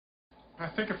I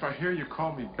think if I hear you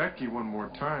call me Becky one more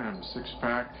time,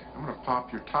 six-pack, I'm gonna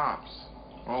pop your tops.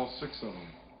 All six of them.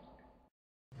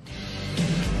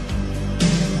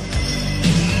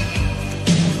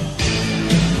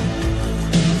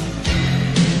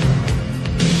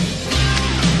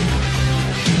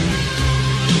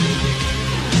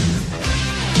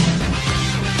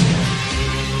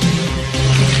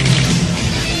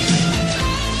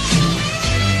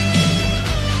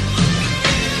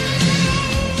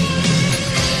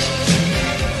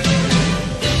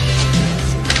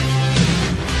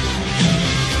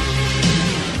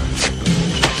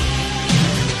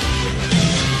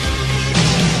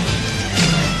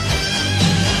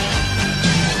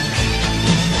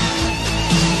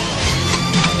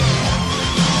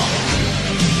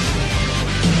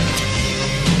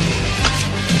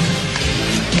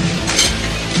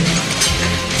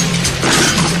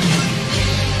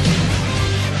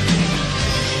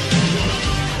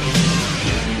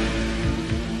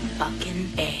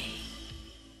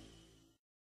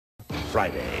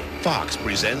 Friday, Fox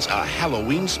presents a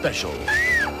Halloween special.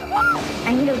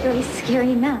 I need a really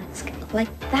scary mask, like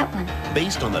that one.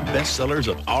 Based on the bestsellers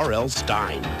of R.L.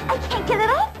 Stine. I can't get it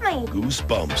off me.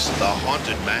 Goosebumps, the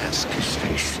haunted mask. His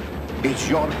face. It's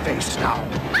your face now.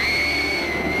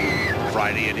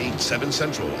 Friday at 8, 7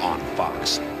 Central on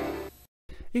Fox.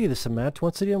 Hey, this is Matt.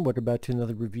 Once again, we're about to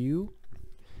another review.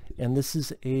 And this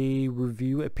is a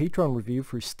review, a Patreon review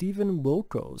for Stephen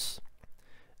Wilkos.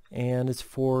 And it's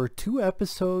for 2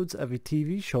 episodes of a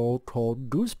TV show called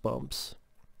Goosebumps.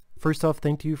 First off,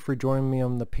 thank you for joining me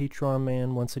on the Patreon,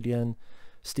 man. Once again,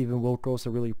 Stephen Wilkos, I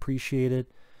really appreciate it.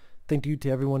 Thank you to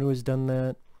everyone who has done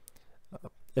that.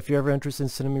 If you're ever interested in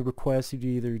sending me requests, you can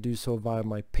either do so via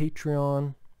my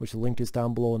Patreon, which the link is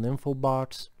down below in the info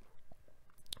box.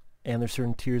 And there's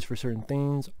certain tiers for certain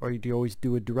things, or you can always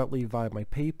do it directly via my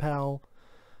PayPal.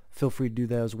 Feel free to do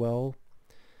that as well.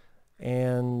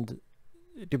 And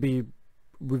it could be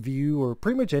review or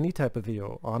pretty much any type of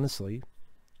video, honestly.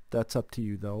 That's up to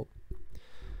you though.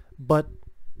 But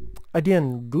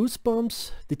again,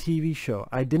 Goosebumps, the TV show.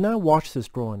 I did not watch this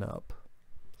growing up,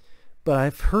 but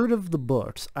I've heard of the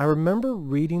books. I remember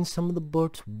reading some of the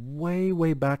books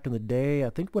way back in the day. I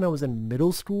think when I was in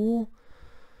middle school.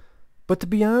 But to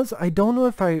be honest, I don't know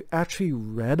if I actually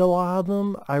read a lot of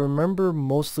them. I remember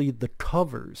mostly the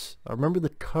covers. I remember the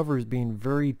covers being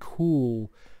very cool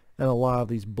in a lot of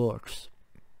these books.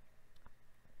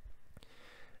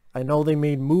 I know they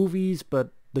made movies,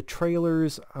 but the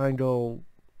trailers, I go,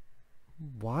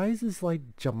 why is this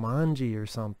like Jumanji or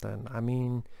something? I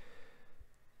mean,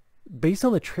 based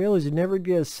on the trailers, you never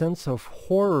get a sense of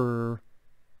horror.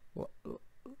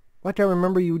 Like I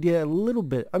remember you would get a little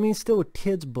bit. I mean, still a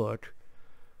kid's book.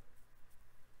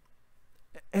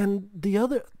 And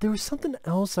there was something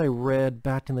else I read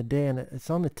back in the day, and it's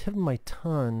on the tip of my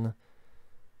tongue.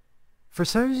 For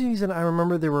some reason, I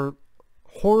remember there were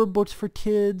horror books for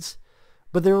kids,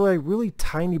 but they were like really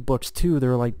tiny books too. They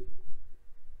were like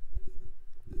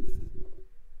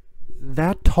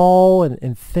that tall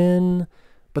and thin,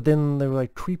 but then they were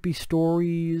like creepy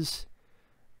stories,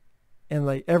 and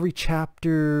like every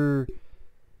chapter,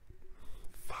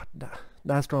 fuck,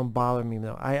 that's gonna bother me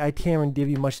now. I can't even give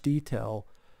you much detail.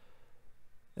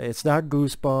 It's not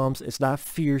Goosebumps, it's not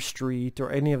Fear Street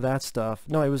or any of that stuff.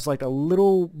 No, it was like a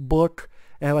little book.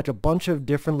 It had like a bunch of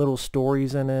different little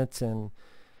stories in it, and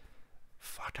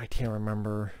fuck, I can't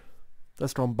remember.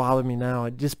 That's gonna bother me now.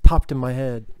 It just popped in my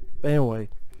head. But anyway.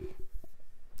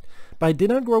 But I did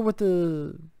not grow up with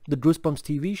the Goosebumps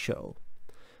TV show.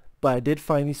 But I did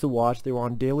find these to watch. They were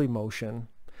on Daily Motion.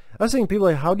 I was thinking, people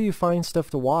like, how do you find stuff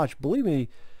to watch? Believe me,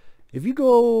 if you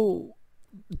go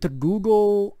to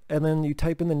Google and then you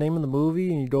type in the name of the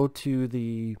movie and you go to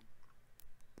the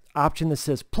option that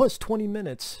says plus 20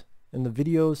 minutes in the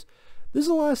videos, there's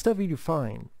a lot of stuff you can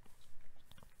find.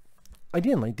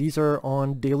 Again, like these are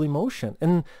on Daily Motion,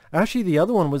 and actually the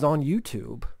other one was on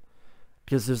YouTube,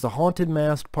 because there's the Haunted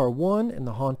Mask Part 1 and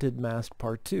the Haunted Mask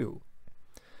Part 2.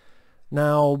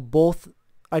 Now both,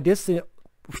 I guess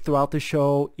throughout the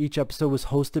show, each episode was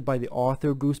hosted by the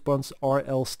author of Goosebumps,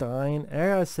 R.L. Stine. And I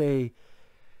gotta say,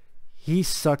 he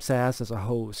sucks ass as a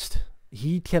host.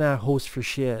 He cannot host for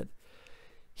shit.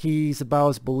 He's about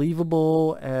as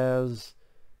believable as...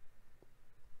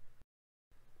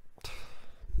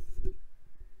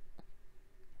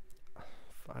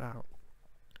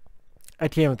 I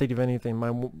can't even think of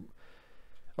anything.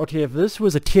 Okay, if this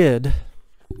was a kid...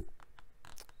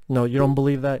 No, you don't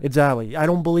believe that? Exactly. I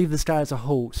don't believe this guy's a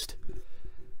host.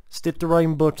 Stick to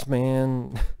writing books,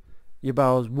 man. You're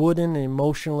about as wooden and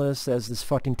emotionless as this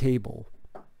fucking table.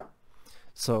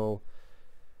 So,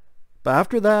 but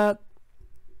after that,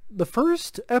 the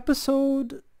first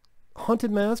episode,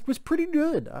 Haunted Mask, was pretty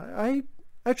good. I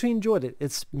actually enjoyed it.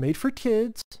 It's made for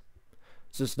kids,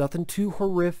 so it's nothing too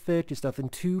horrific. It's nothing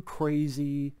too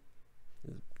crazy.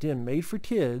 Again, made for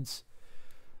kids.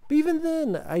 But even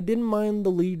then, I didn't mind the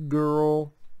lead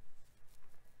girl,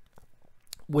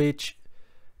 which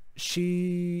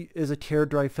she is a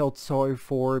character I felt sorry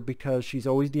for because she's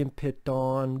always being picked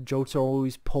on. Jokes are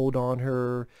always pulled on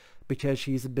her because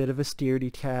she's a bit of a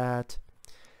scaredy cat.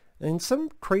 And some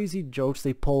crazy jokes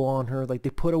they pull on her, like they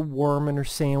put a worm in her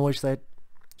sandwich that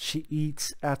she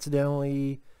eats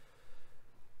accidentally,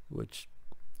 which,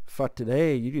 fuck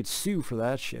today, you could sue for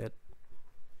that shit.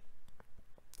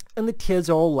 And the kids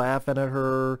are all laughing at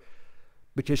her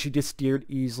because she just steered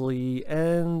easily,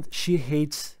 and she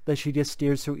hates that she just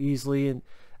steered so easily. And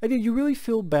I did, you really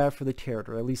feel bad for the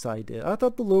character, at least I did. I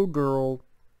thought the little girl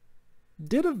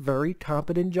did a very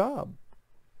competent job.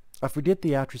 I forget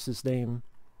the actress's name.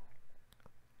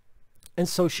 And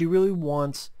so she really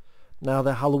wants, now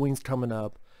that Halloween's coming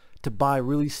up, to buy a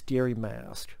really scary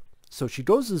mask. So she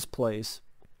goes to this place,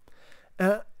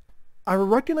 and I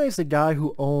recognize the guy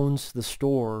who owns the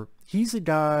store. He's the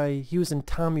guy, he was in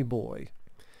Tommy Boy.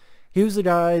 He was the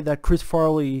guy that Chris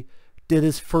Farley did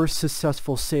his first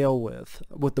successful sale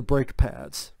with the brake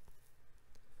pads.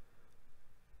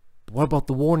 What about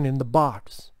the warning in the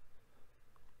box?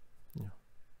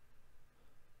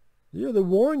 Yeah, the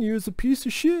warning you is a piece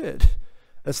of shit.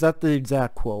 That's not the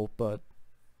exact quote, but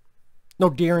no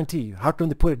guarantee. How come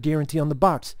they put a guarantee on the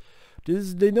box?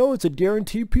 They know it's a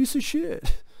guaranteed piece of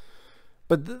shit.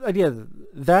 But again,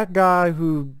 that guy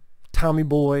who Tommy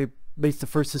Boy makes the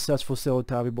first successful sale of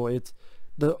Tommy Boy, it's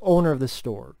the owner of the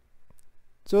store.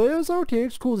 So it was okay.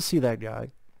 It's cool to see that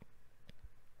guy.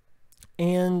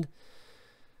 And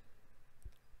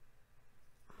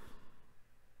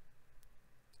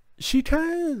she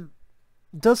kind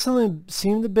of does something that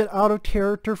seemed a bit out of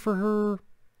character for her,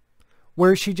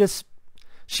 where she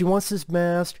wants this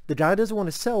mask. The guy doesn't want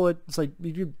to sell it. It's like,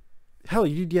 hell,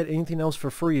 you get anything else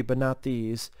for free, but not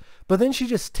these. But then she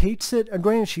just takes it. And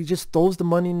granted, she just throws the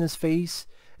money in his face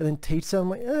and then takes it. I'm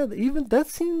like, even that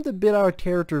seemed a bit out of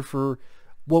character for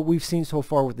what we've seen so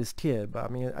far with this kid. But I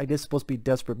mean, I guess it's supposed to be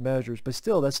desperate measures, but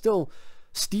still, that's still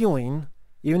stealing.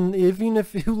 Even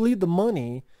if you leave the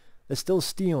money, that's still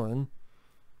stealing.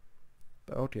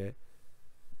 But okay.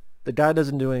 The guy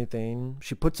doesn't do anything.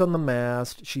 She puts on the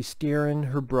mask. She's steering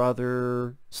her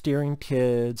brother, steering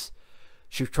kids.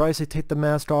 She tries to take the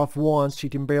mask off once. She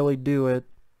can barely do it.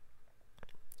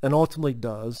 And ultimately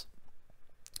does.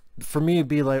 For me, it'd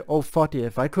be like, oh, fuck it.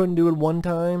 If I couldn't do it one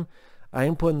time, I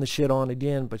ain't putting the shit on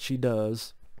again, but she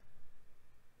does.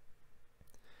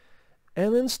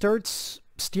 And then starts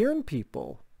steering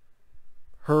people.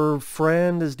 Her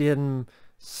friend is getting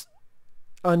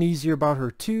uneasy about her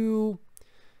too.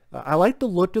 I like the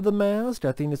look of the mask.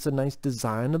 I think it's a nice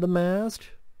design of the mask.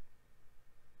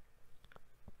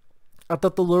 I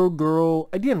thought the little girl,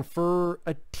 again, for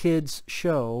a kid's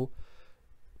show,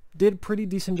 did a pretty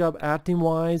decent job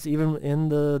acting-wise, even in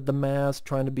the mask,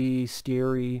 trying to be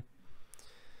scary.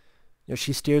 You know,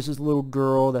 she stares this little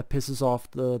girl that pisses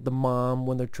off the mom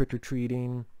when they're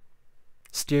trick-or-treating.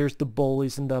 Stares the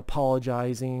bullies into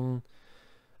apologizing.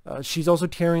 She's also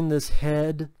carrying this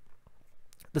head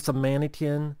that's a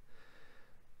mannequin.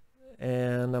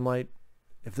 And I'm like,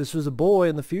 if this was a boy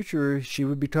in the future, she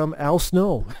would become Al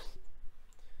Snow.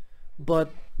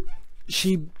 But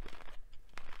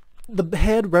the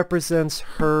head represents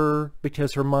her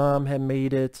because her mom had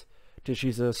made it, because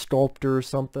she's a sculptor or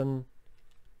something.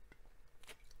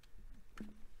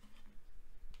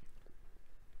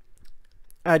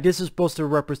 This is supposed to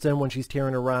represent when she's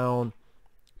tearing around,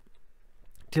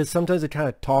 because sometimes it kind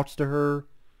of talks to her.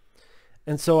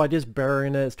 And so I just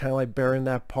burying it, it's kind of like burying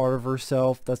that part of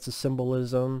herself. That's the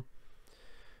symbolism.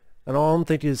 And all I'm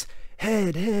thinking is,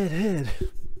 head, head, head.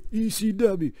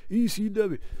 ECW,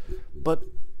 ECW. But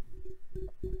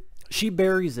she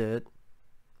buries it.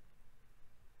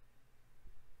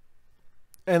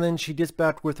 And then she gets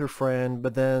back with her friend,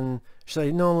 but then she's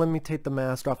like, no, let me take the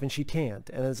mask off, and she can't.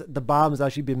 And the bottom's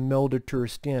actually been melded to her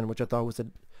skin, which I thought was a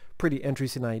pretty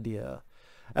interesting idea.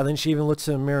 And then she even looks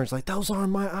in the mirror and is like, those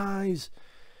aren't my eyes.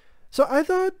 So I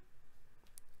thought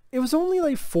it was only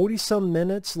like 40-some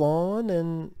minutes long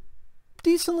and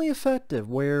decently effective,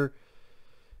 where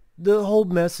the whole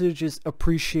message is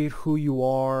appreciate who you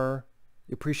are,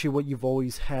 appreciate what you've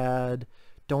always had,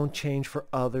 don't change for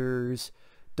others,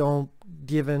 don't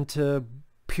give in to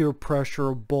peer pressure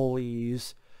or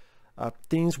bullies.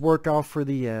 Things work out for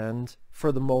the end,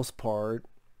 for the most part.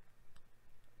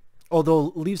 Although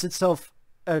it leaves itself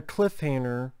a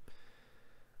cliffhanger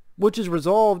which is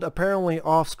resolved apparently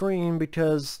off screen,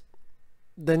 because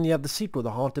then you have the sequel,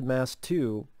 The Haunted Mask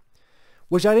 2,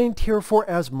 which I didn't care for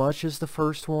as much as the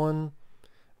first one.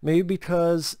 Maybe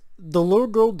because the little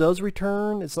girl does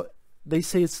return. It's like, they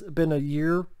say it's been a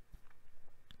year.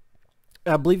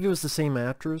 I believe it was the same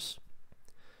actress.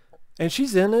 And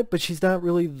she's in it, but she's not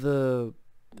really the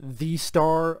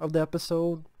star of the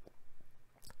episode.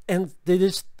 And they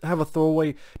just have a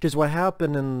throwaway. Just what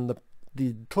happened in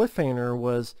the cliffhanger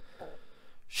was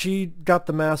she got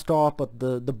the mask off, but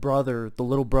the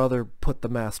little brother put the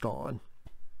mask on.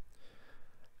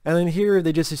 And then here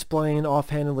they just explain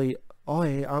offhandedly, oh,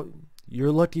 hey,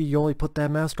 you're lucky you only put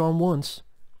that mask on once.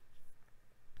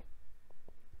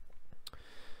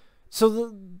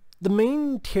 So the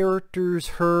main characters,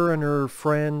 her and her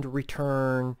friend,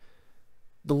 return.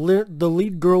 The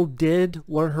lead girl did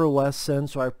learn her lesson,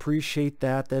 so I appreciate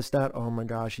that. That's not, oh my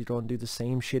gosh, she's going to do the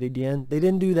same shit again. They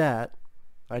didn't do that.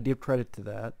 I give credit to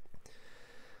that.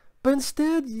 But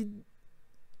instead,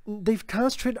 they've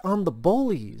concentrated on the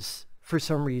bullies for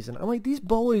some reason. I'm like, these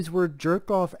bullies were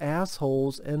jerk-off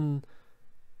assholes in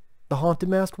The Haunted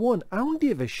Mask 1. I don't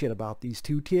give a shit about these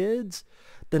two kids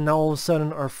that now all of a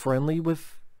sudden are friendly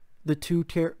with the two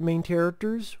main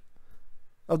characters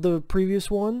of the previous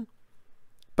one.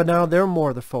 But now they're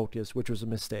more the focus, which was a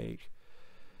mistake.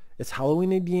 It's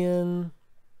Halloween again.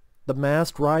 The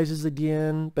mask rises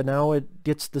again, but now it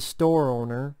gets the store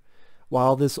owner,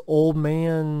 while this old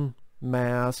man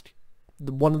mask,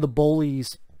 one of the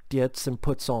bullies gets and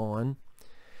puts on.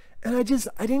 And I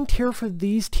didn't care for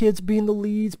these kids being the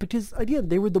leads, because again,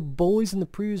 they were the bullies in the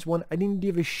previous one. I didn't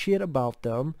give a shit about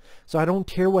them, so I don't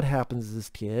care what happens to this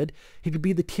kid. He could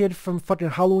be the kid from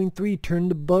fucking Halloween 3 turned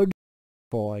to bug.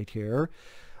 All I care.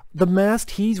 The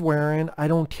mask he's wearing, I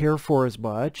don't care for as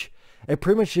much. It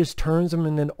pretty much just turns him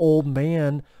into an old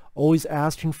man, always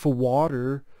asking for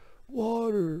water.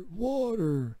 Water,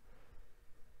 water.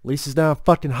 At least it's not a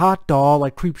fucking hot doll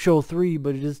like Creepshow 3,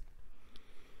 but it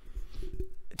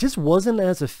just wasn't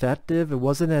as effective. It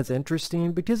wasn't as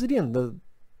interesting, because again,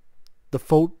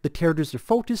 the characters are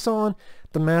focused on,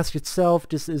 the mask itself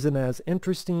just isn't as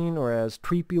interesting or as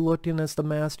creepy looking as the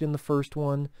mask in the first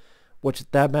one, which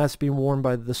that mask being worn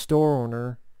by the store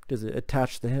owner because it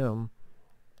attached to him.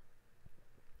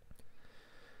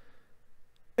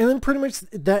 And then pretty much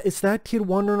it's that kid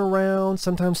wandering around.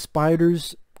 Sometimes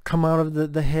spiders come out of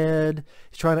the head.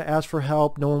 He's trying to ask for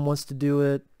help. No one wants to do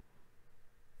it.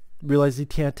 Realizes he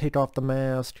can't take off the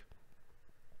mask.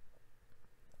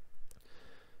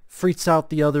 Freaks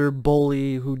out the other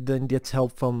bully, who then gets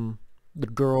help from the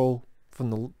girl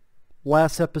from the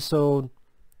last episode,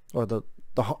 or the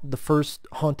first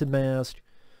Haunted Mask.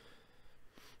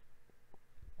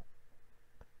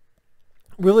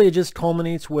 Really, it just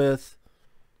culminates with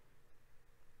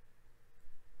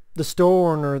the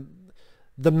store owner.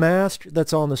 The mask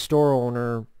that's on the store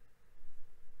owner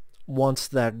wants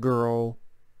that girl,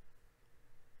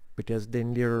 because they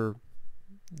near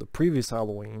the previous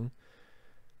Halloween.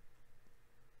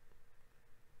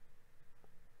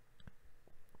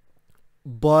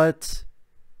 But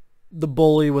the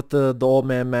bully with the old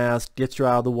man mask gets her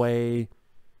out of the way.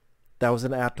 That was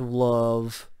an act of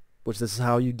love, which this is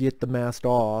how you get the mask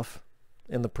off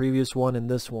in the previous one and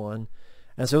this one.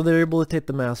 And so they're able to take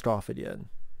the mask off again.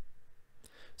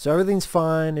 So everything's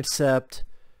fine, except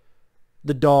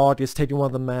the dog is taking one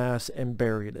of the masks and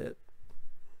buried it.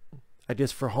 I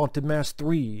guess for Haunted Mask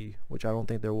 3, which I don't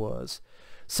think there was.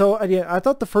 So again, I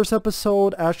thought the first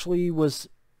episode actually was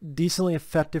decently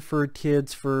effective for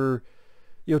kids, for,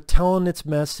 you know, telling its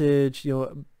message, you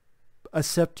know,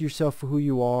 accept yourself for who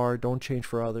you are, don't change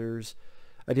for others.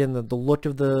 Again, the look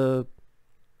of the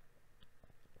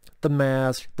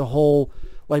mask, the whole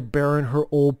like bearing her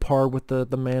old part with the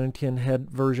mannequin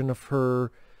head version of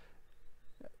her.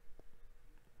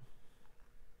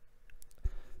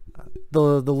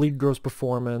 The lead girl's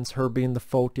performance, her being the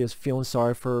focus, feeling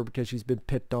sorry for her because she's been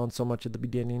picked on so much at the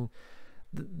beginning.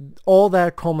 All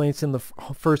that culminates in the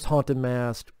first Haunted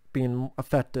Mask being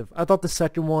effective. I thought the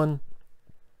second one,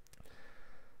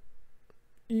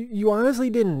 you honestly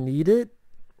didn't need it.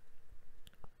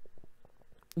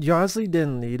 You honestly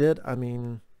didn't need it. I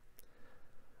mean,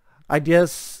 I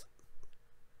guess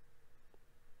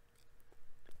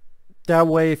that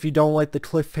way, if you don't like the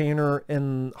cliffhanger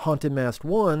in Haunted Mask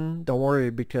 1, don't worry,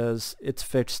 because it's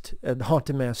fixed at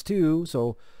Haunted Mask 2,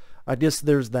 so I guess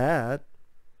there's that.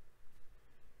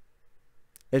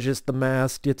 It's just the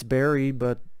mask gets buried,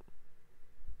 but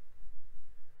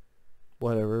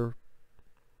whatever.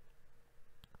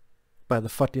 By the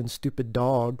fucking stupid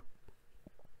dog.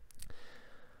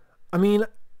 I mean,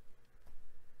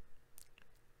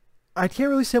 I can't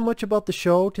really say much about the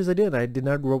show because I did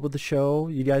not grow up with the show.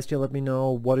 You guys can let me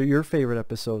know what are your favorite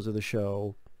episodes of the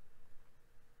show,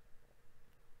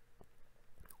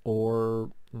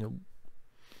 or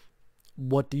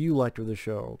what do you like with the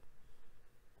show,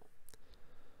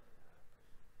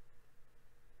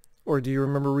 or do you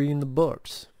remember reading the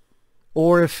books,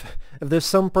 or if there's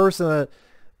some person that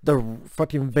the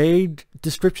fucking vague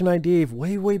description I gave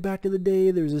way back in the day,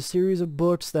 there's a series of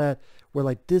books that were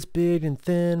like this big and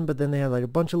thin, but then they had like a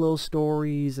bunch of little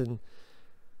stories, and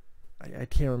I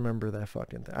can't remember that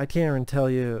fucking thing. I can't even tell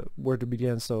you where to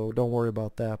begin, so don't worry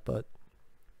about that. But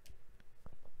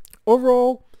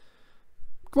overall,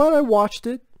 glad I watched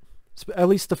it. At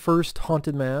least the first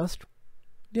Haunted Mask.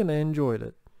 Again, I enjoyed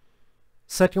it.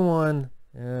 Second one,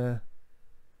 I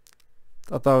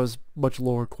thought it was much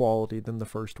lower quality than the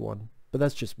first one, but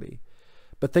that's just me.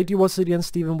 But thank you once again,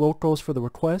 Stephen Wilkos, for the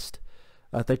request.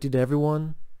 Thank you to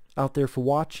everyone out there for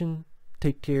watching.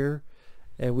 Take care,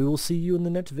 and we will see you in the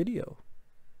next video.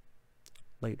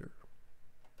 Later.